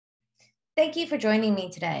Thank you for joining me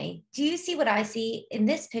today. Do you see what I see? In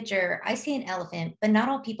this picture, I see an elephant, but not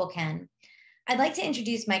all people can. I'd like to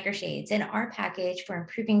introduce microshades and our package for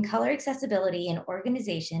improving color accessibility and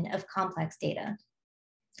organization of complex data.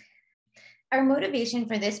 Our motivation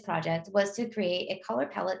for this project was to create a color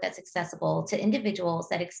palette that's accessible to individuals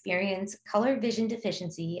that experience color vision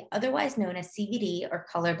deficiency, otherwise known as CVD or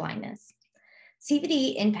color blindness.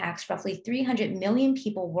 CVD impacts roughly 300 million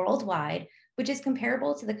people worldwide, which is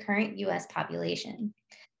comparable to the current US population.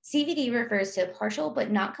 CVD refers to partial but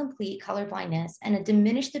not complete color blindness and a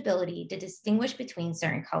diminished ability to distinguish between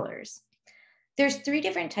certain colors. There's three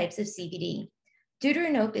different types of CVD.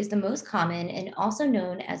 Deuteranope is the most common and also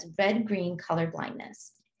known as red-green color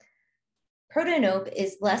blindness. Protonope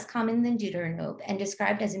is less common than deuteranope and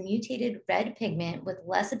described as a mutated red pigment with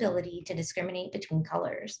less ability to discriminate between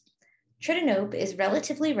colors. Tritanope is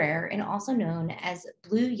relatively rare and also known as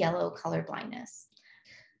blue-yellow color blindness.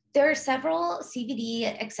 There are several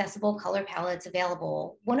CVD accessible color palettes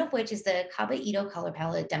available, one of which is the Kaba-Ito color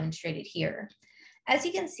palette demonstrated here. As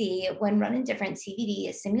you can see, when run in different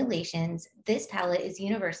CVD simulations, this palette is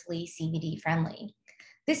universally CVD friendly.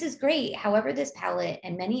 This is great, however, this palette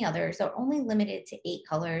and many others are only limited to 8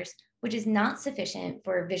 colors, which is not sufficient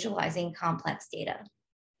for visualizing complex data.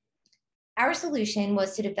 Our solution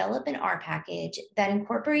was to develop an R package that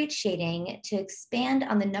incorporates shading to expand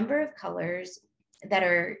on the number of colors that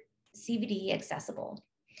are CVD accessible.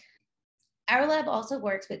 Our lab also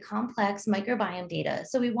works with complex microbiome data,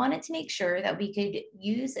 so we wanted to make sure that we could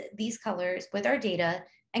use these colors with our data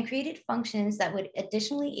and created functions that would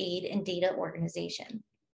additionally aid in data organization.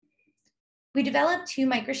 We developed 2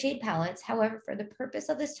 microshade palettes. However, for the purpose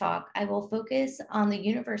of this talk, I will focus on the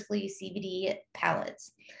universally CVD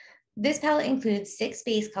palettes. This palette includes 6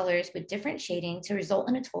 base colors with different shading to result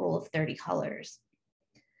in a total of 30 colors.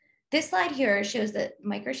 This slide here shows the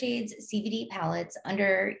microshades CVD palettes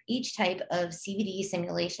under each type of CVD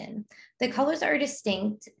simulation. The colors are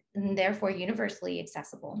distinct and therefore universally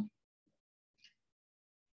accessible.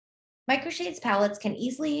 Microshades palettes can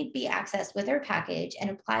easily be accessed with our package and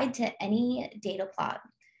applied to any data plot.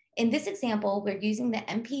 In this example, we're using the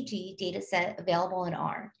MPG dataset available in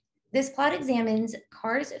R. This plot examines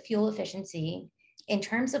cars' fuel efficiency in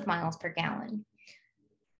terms of miles per gallon.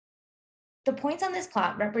 The points on this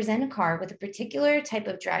plot represent a car with a particular type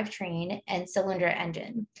of drivetrain and cylinder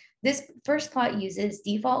engine. This first plot uses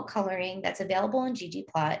default coloring that's available in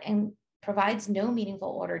ggplot and provides no meaningful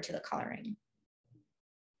order to the coloring.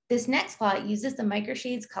 This next plot uses the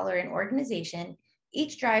microshades color and organization.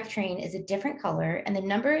 Each drivetrain is a different color, and the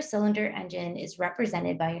number of cylinder engine is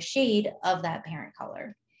represented by a shade of that parent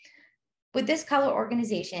color. With this color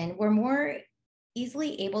organization, we're more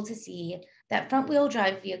easily able to see that front-wheel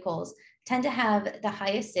drive vehicles tend to have the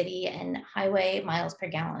highest city and highway miles per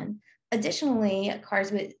gallon. Additionally,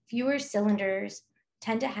 cars with fewer cylinders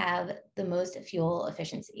tend to have the most fuel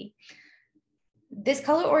efficiency. This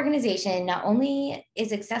color organization not only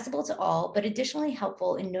is accessible to all, but additionally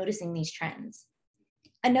helpful in noticing these trends.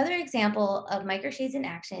 Another example of microshades in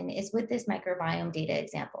action is with this microbiome data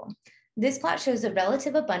example. This plot shows the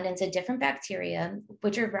relative abundance of different bacteria,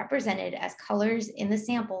 which are represented as colors in the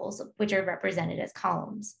samples, which are represented as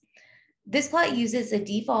columns. This plot uses the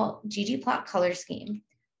default ggplot color scheme.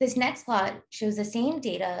 This next plot shows the same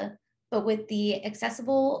data, but with the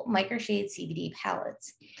accessible microshade CVD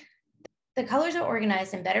palettes. The colors are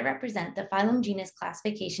organized and better represent the phylum genus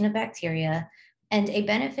classification of bacteria, and a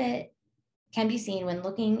benefit can be seen when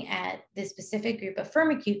looking at the specific group of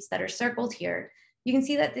firmicutes that are circled here. You can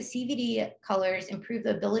see that the CVD colors improve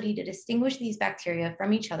the ability to distinguish these bacteria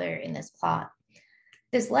from each other in this plot.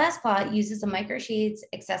 This last plot uses the microshades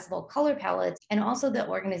accessible color palettes and also the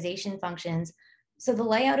organization functions, so the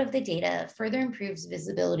layout of the data further improves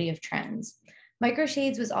visibility of trends.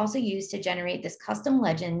 Microshades was also used to generate this custom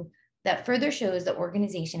legend that further shows the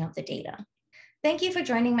organization of the data. Thank you for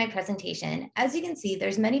joining my presentation. As you can see,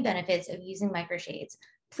 there's many benefits of using microshades.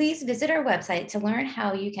 Please visit our website to learn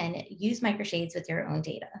how you can use microshades with your own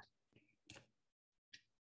data.